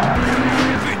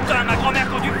 Putain, ma grand-mère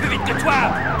conduit plus vite que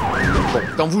toi! Bon,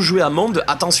 quand vous jouez à Monde,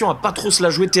 attention à pas trop se la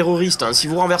jouer terroriste. Hein. Si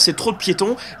vous renversez trop de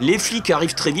piétons, les flics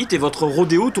arrivent très vite et votre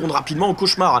rodéo tourne rapidement au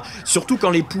cauchemar. Hein. Surtout quand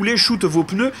les poulets shootent vos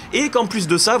pneus et qu'en plus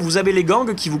de ça, vous avez les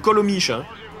gangs qui vous collent aux miches. Hein.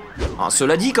 Alors,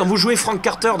 cela dit, quand vous jouez Frank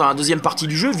Carter dans la deuxième partie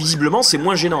du jeu, visiblement c'est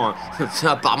moins gênant. Hein.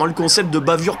 Apparemment le concept de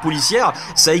bavure policière,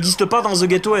 ça existe pas dans The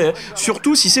Getaway. Hein.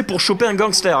 Surtout si c'est pour choper un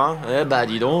gangster. Hein. Eh bah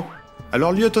dis donc.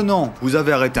 Alors lieutenant, vous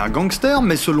avez arrêté un gangster,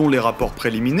 mais selon les rapports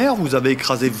préliminaires, vous avez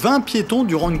écrasé 20 piétons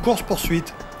durant une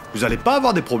course-poursuite. Vous allez pas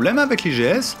avoir des problèmes avec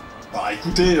l'IGS? Bah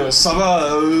écoutez, ça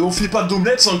va, on fait pas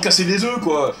d'omelette sans casser des œufs,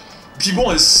 quoi. Puis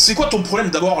bon, c'est quoi ton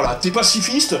problème d'abord, là? T'es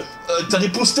pacifiste? T'as des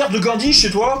posters de Gandhi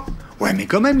chez toi? Ouais, mais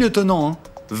quand même, lieutenant, hein.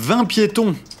 20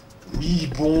 piétons. Oui,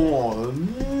 bon,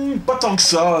 pas tant que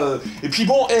ça. Et puis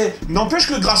bon, n'empêche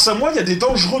que grâce à moi, il y a des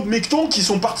dangereux de mectons qui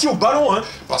sont partis au ballon, hein.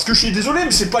 Parce que je suis désolé,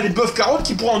 mais c'est pas les bœufs carottes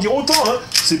qui pourront en dire autant, hein.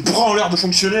 C'est branleur de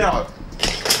fonctionnaires.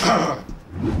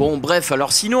 Bon bref,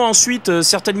 alors sinon ensuite,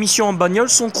 certaines missions en bagnole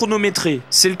sont chronométrées.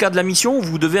 C'est le cas de la mission où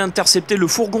vous devez intercepter le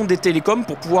fourgon des télécoms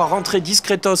pour pouvoir rentrer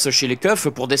discretos chez les keufs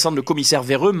pour descendre le commissaire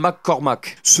véreux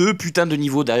McCormack. Ce putain de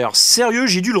niveau d'ailleurs, sérieux,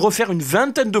 j'ai dû le refaire une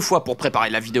vingtaine de fois pour préparer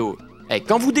la vidéo. Et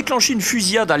quand vous déclenchez une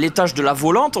fusillade à l'étage de la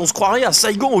volante, on se croirait à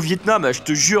Saigon au Vietnam, je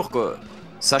te jure quoi.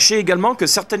 Sachez également que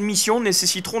certaines missions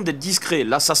nécessiteront d'être discrets.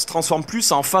 Là, ça se transforme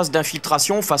plus en phase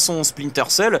d'infiltration façon Splinter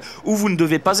Cell, où vous ne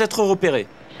devez pas être repéré.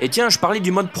 Et tiens, je parlais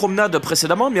du mode promenade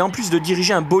précédemment, mais en plus de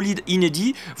diriger un bolide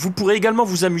inédit, vous pourrez également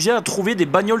vous amuser à trouver des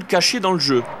bagnoles cachées dans le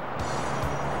jeu.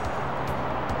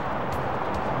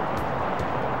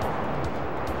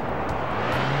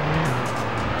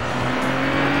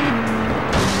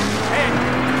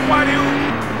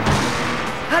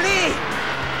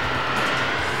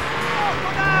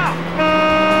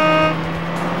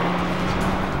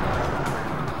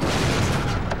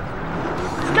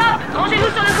 Stop!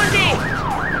 Rangez-vous sur le côté!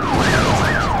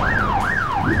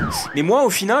 Mais moi, au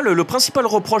final, le principal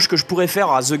reproche que je pourrais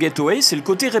faire à The Getaway, c'est le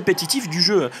côté répétitif du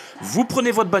jeu. Vous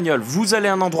prenez votre bagnole, vous allez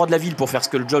à un endroit de la ville pour faire ce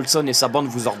que le Jolson et sa bande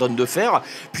vous ordonnent de faire,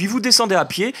 puis vous descendez à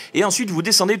pied, et ensuite vous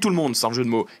descendez tout le monde, sans jeu de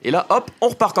mots. Et là, hop, on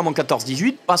repart comme en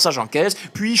 14-18, passage en caisse,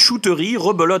 puis shooterie,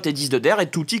 rebelote et 10 de der et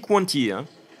tutti quanti, hein.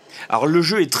 Alors le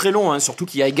jeu est très long, hein, surtout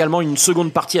qu'il y a également une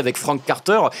seconde partie avec Frank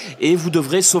Carter et vous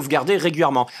devrez sauvegarder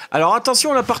régulièrement. Alors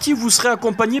attention, la partie où vous serez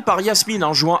accompagné par Yasmine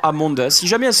en jouant Hammond. Si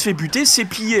jamais elle se fait buter, c'est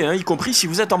plié, hein, y compris si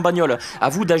vous êtes en bagnole. À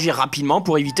vous d'agir rapidement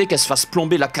pour éviter qu'elle se fasse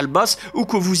plomber la calebasse ou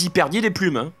que vous y perdiez des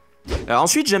plumes. Hein. Alors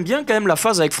ensuite, j'aime bien quand même la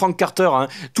phase avec Frank Carter, hein.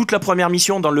 Toute la première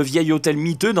mission dans le vieil hôtel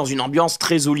miteux, dans une ambiance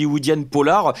très hollywoodienne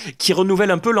polar, qui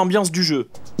renouvelle un peu l'ambiance du jeu.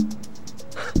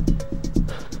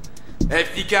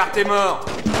 Picard, t'es mort.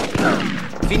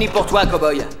 Fini pour toi,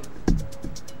 cowboy.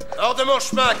 Hors de mon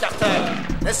chemin, Carter.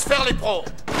 Laisse faire les pros.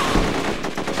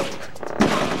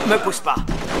 Me pousse pas.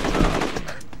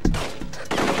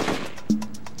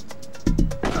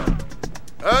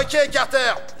 Ok,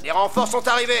 Carter. Les renforts sont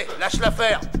arrivés. Lâche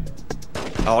l'affaire.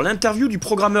 Alors l'interview du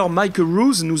programmeur Mike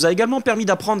Roos nous a également permis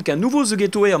d'apprendre qu'un nouveau The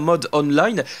Getaway en mode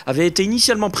online avait été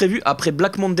initialement prévu après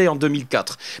Black Monday en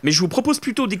 2004. Mais je vous propose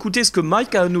plutôt d'écouter ce que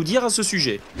Mike a à nous dire à ce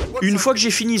sujet. Une fois que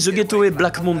j'ai fini The Getaway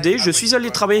Black Monday, je suis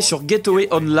allé travailler sur Getaway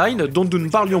Online, dont nous ne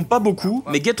parlions pas beaucoup,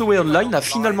 mais Getaway Online a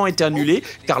finalement été annulé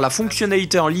car la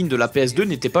fonctionnalité en ligne de la PS2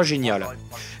 n'était pas géniale.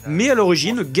 Mais à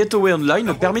l'origine, Getaway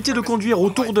Online permettait de conduire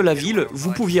autour de la ville,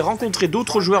 vous pouviez rencontrer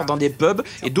d'autres joueurs dans des pubs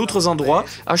et d'autres endroits,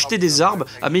 acheter des armes,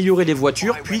 améliorer les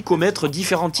voitures, puis commettre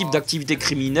différents types d'activités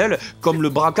criminelles comme le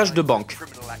braquage de banque.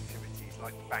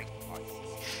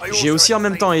 J'ai aussi en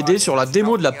même temps aidé sur la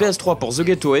démo de la PS3 pour The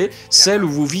Getaway, celle où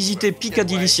vous visitez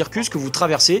Piccadilly Circus que vous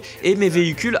traversez, et mes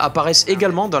véhicules apparaissent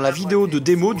également dans la vidéo de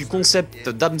démo du concept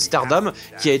d'Amsterdam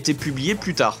qui a été publiée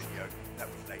plus tard.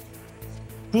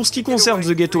 Pour ce qui concerne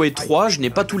The Getaway 3, je n'ai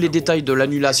pas tous les détails de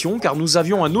l'annulation car nous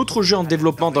avions un autre jeu en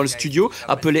développement dans le studio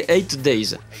appelé 8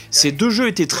 Days. Ces deux jeux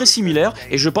étaient très similaires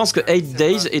et je pense que 8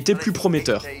 Days était plus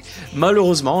prometteur.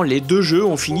 Malheureusement, les deux jeux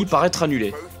ont fini par être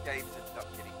annulés.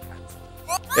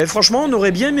 Et franchement, on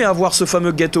aurait bien aimé avoir ce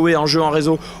fameux Getaway en jeu en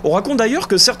réseau. On raconte d'ailleurs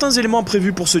que certains éléments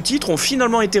prévus pour ce titre ont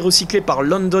finalement été recyclés par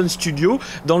London Studio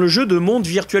dans le jeu de monde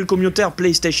virtuel communautaire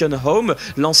PlayStation Home,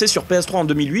 lancé sur PS3 en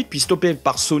 2008 puis stoppé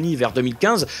par Sony vers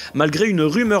 2015, malgré une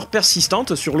rumeur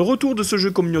persistante sur le retour de ce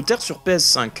jeu communautaire sur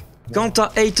PS5. Quant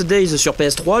à 8 Days sur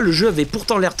PS3, le jeu avait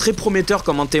pourtant l'air très prometteur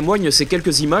comme en témoignent ces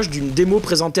quelques images d'une démo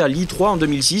présentée à l'E3 en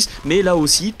 2006, mais là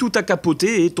aussi, tout a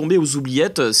capoté et est tombé aux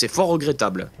oubliettes, c'est fort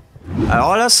regrettable.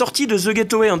 Alors à la sortie de The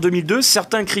Getaway en 2002,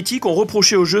 certains critiques ont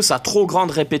reproché au jeu sa trop grande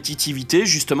répétitivité,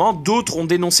 justement, d'autres ont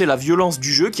dénoncé la violence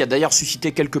du jeu qui a d'ailleurs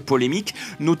suscité quelques polémiques,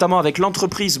 notamment avec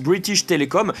l'entreprise British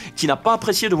Telecom qui n'a pas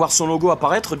apprécié de voir son logo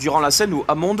apparaître durant la scène où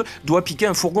Hammond doit piquer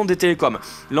un fourgon des télécoms,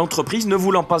 l'entreprise ne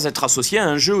voulant pas être associée à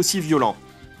un jeu aussi violent.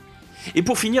 Et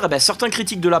pour finir, certains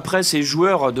critiques de la presse et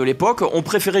joueurs de l'époque ont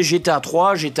préféré GTA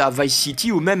 3, GTA Vice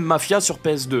City ou même Mafia sur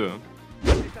PS2.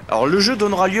 Alors le jeu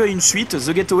donnera lieu à une suite,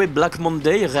 The Getaway Black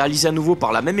Monday, réalisé à nouveau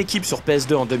par la même équipe sur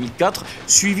PS2 en 2004,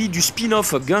 suivi du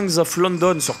spin-off Gangs of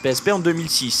London sur PSP en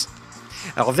 2006.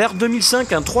 Alors vers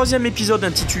 2005, un troisième épisode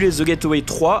intitulé The Getaway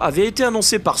 3 avait été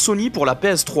annoncé par Sony pour la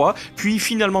PS3, puis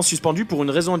finalement suspendu pour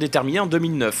une raison indéterminée en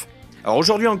 2009. Alors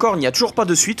aujourd'hui encore, il n'y a toujours pas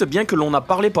de suite, bien que l'on a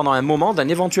parlé pendant un moment d'un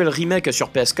éventuel remake sur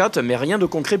PS4, mais rien de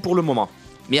concret pour le moment.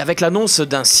 Mais avec l'annonce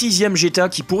d'un 6ème GTA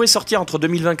qui pourrait sortir entre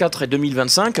 2024 et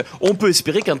 2025, on peut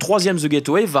espérer qu'un 3ème The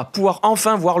Getaway va pouvoir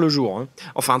enfin voir le jour. Hein.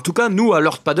 Enfin en tout cas, nous à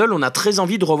Lord Paddle, on a très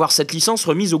envie de revoir cette licence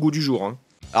remise au goût du jour. Hein.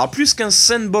 Alors plus qu'un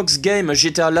sandbox game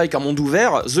GTA-like à monde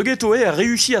ouvert, The Getaway a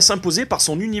réussi à s'imposer par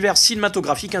son univers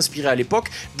cinématographique inspiré à l'époque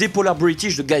des polars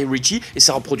british de Guy Ritchie et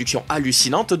sa reproduction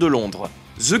hallucinante de Londres.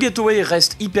 The Getaway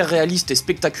reste hyper réaliste et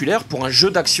spectaculaire pour un jeu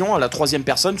d'action à la 3ème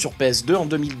personne sur PS2 en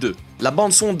 2002. La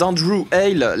bande-son d'Andrew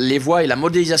Hale, les voix et la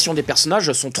modélisation des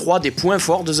personnages sont 3 des points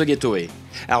forts de The Getaway.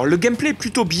 Alors le gameplay est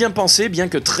plutôt bien pensé, bien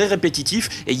que très répétitif,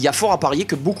 et il y a fort à parier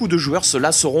que beaucoup de joueurs se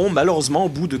lasseront malheureusement au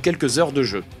bout de quelques heures de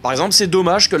jeu. Par exemple, c'est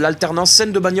dommage que l'alternance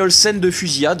scène de bagnole, scène de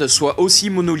fusillade soit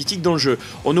aussi monolithique dans le jeu.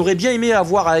 On aurait bien aimé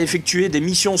avoir à effectuer des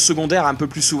missions secondaires un peu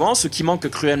plus souvent, ce qui manque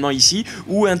cruellement ici,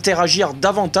 ou interagir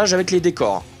davantage avec les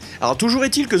décors. Alors toujours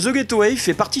est-il que The Getaway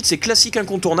fait partie de ces classiques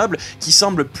incontournables qui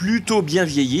semblent plutôt bien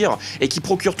vieillir et qui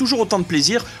procurent toujours autant de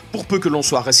plaisir pour peu que l'on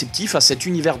soit réceptif à cet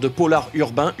univers de polar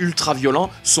urbain ultra violent,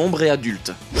 sombre et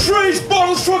adulte.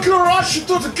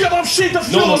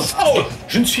 Non,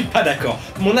 je ne suis pas d'accord.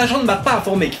 Mon agent ne m'a pas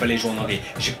informé qu'il fallait jouer en anglais.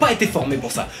 J'ai pas été formé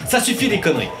pour ça. Ça suffit les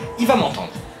conneries. Il va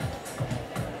m'entendre.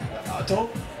 Attends.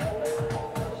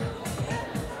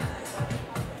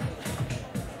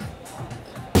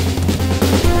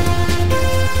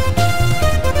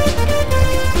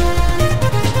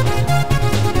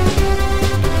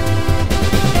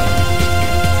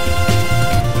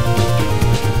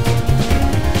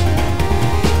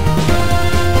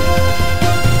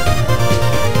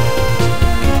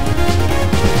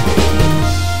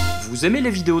 Vous aimez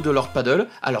les vidéos de Lord Paddle?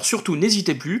 Alors surtout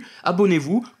n'hésitez plus,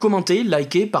 abonnez-vous, commentez,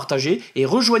 likez, partagez et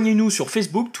rejoignez-nous sur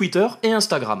Facebook, Twitter et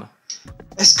Instagram.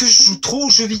 Est-ce que je joue trop aux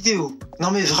jeux vidéo?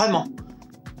 Non mais vraiment.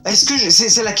 Est-ce que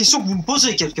c'est la question que vous me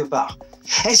posez quelque part.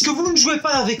 Est-ce que vous ne jouez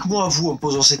pas avec moi, vous, en me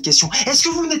posant cette question? Est-ce que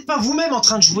vous n'êtes pas vous-même en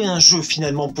train de jouer un jeu,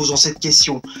 finalement, en posant cette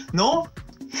question? Non?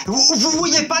 Vous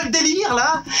voyez pas le délire,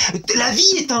 là? La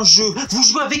vie est un jeu. Vous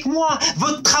jouez avec moi.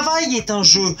 Votre travail est un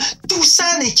jeu. Tout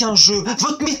ça n'est qu'un jeu.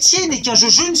 Votre métier n'est qu'un jeu.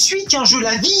 Je ne suis qu'un jeu.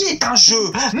 La vie est un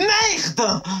jeu.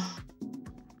 Merde!